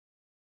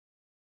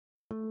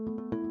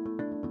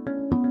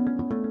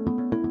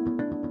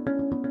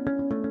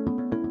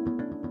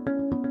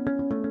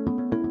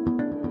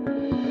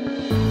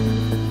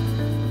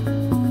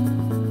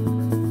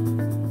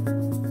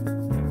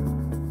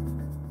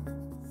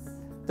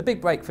The big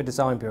break for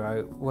Design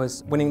Bureau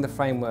was winning the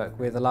framework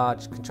with a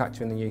large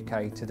contractor in the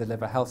UK to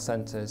deliver health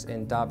centres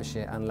in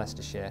Derbyshire and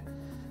Leicestershire.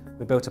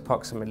 We built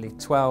approximately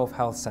 12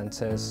 health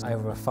centres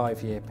over a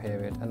 5-year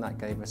period, and that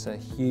gave us a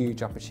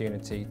huge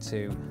opportunity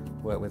to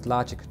work with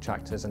larger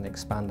contractors and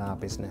expand our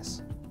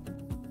business.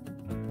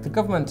 The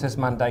government has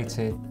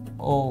mandated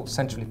all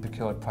centrally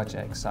procured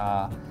projects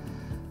are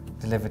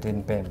delivered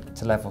in BIM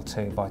to level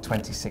 2 by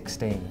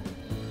 2016.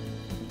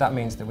 That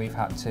means that we've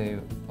had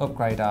to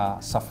upgrade our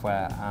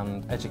software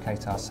and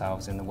educate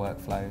ourselves in the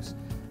workflows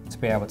to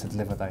be able to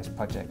deliver those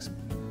projects.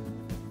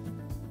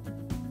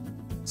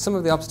 Some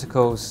of the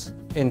obstacles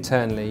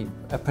internally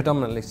are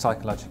predominantly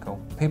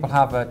psychological. People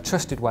have a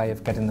trusted way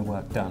of getting the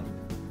work done,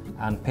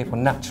 and people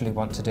naturally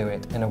want to do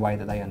it in a way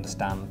that they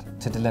understand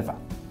to deliver.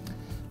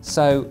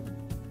 So,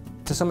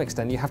 to some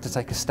extent, you have to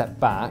take a step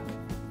back.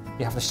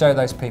 You have to show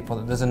those people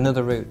that there's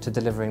another route to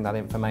delivering that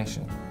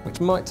information,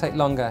 which might take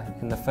longer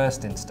in the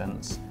first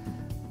instance,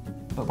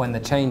 but when the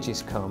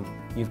changes come,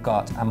 you've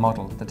got a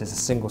model that is a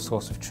single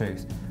source of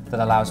truth that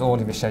allows all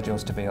of your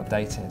schedules to be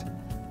updated.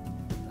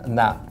 And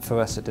that, for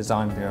us at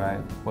Design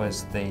Bureau,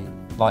 was the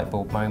light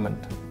bulb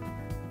moment.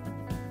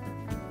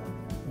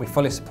 We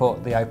fully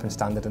support the open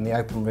standard and the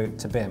open route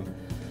to BIM.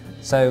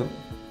 So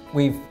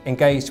we've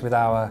engaged with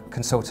our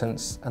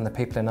consultants and the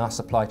people in our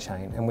supply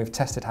chain, and we've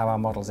tested how our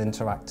models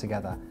interact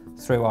together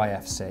through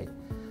IFC,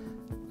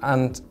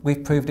 and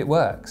we've proved it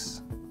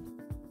works.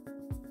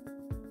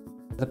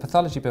 The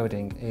pathology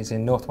building is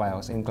in North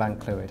Wales, in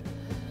Glan-Clwyd,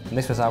 and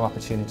this was our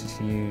opportunity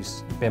to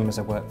use BIM as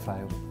a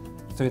workflow.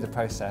 Through the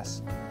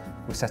process,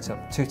 we set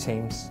up 2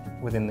 teams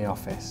within the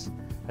office,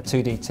 a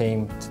 2D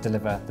team to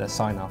deliver the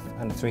sign-off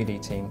and a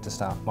 3D team to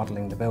start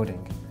modelling the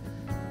building.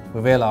 We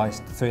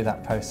realised through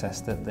that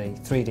process that the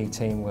 3D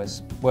team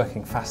was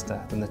working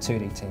faster than the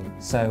 2D team,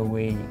 so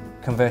we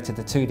converted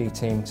the 2D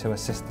team to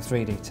assist the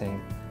 3D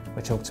team,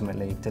 which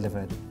ultimately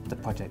delivered the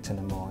project in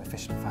a more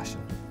efficient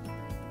fashion.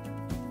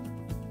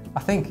 I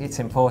think it's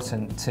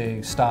important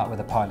to start with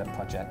a pilot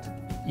project.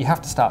 You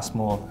have to start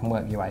small and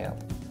work your way up.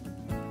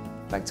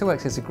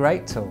 Vectorworks is a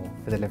great tool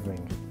for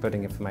delivering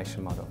building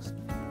information models.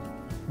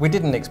 We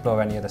didn't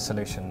explore any other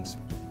solutions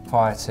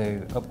prior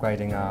to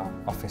upgrading our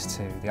office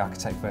to the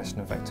architect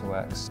version of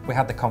Vectorworks. We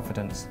had the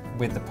confidence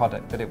with the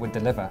product that it would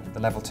deliver the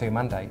level 2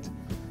 mandate,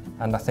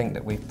 and I think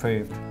that we've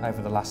proved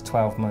over the last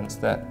 12 months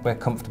that we're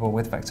comfortable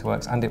with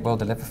Vectorworks and it will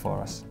deliver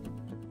for us.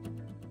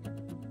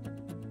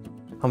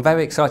 I'm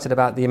very excited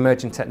about the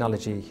emerging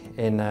technology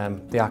in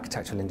the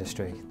architectural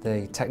industry,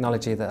 the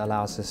technology that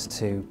allows us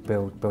to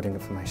build building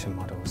information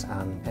models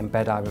and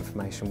embed our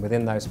information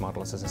within those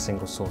models as a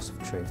single source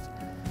of truth.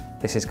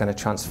 This is going to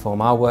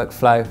transform our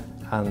workflow,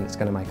 and it's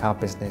going to make our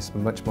business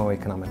much more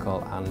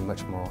economical and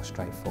much more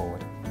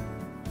straightforward.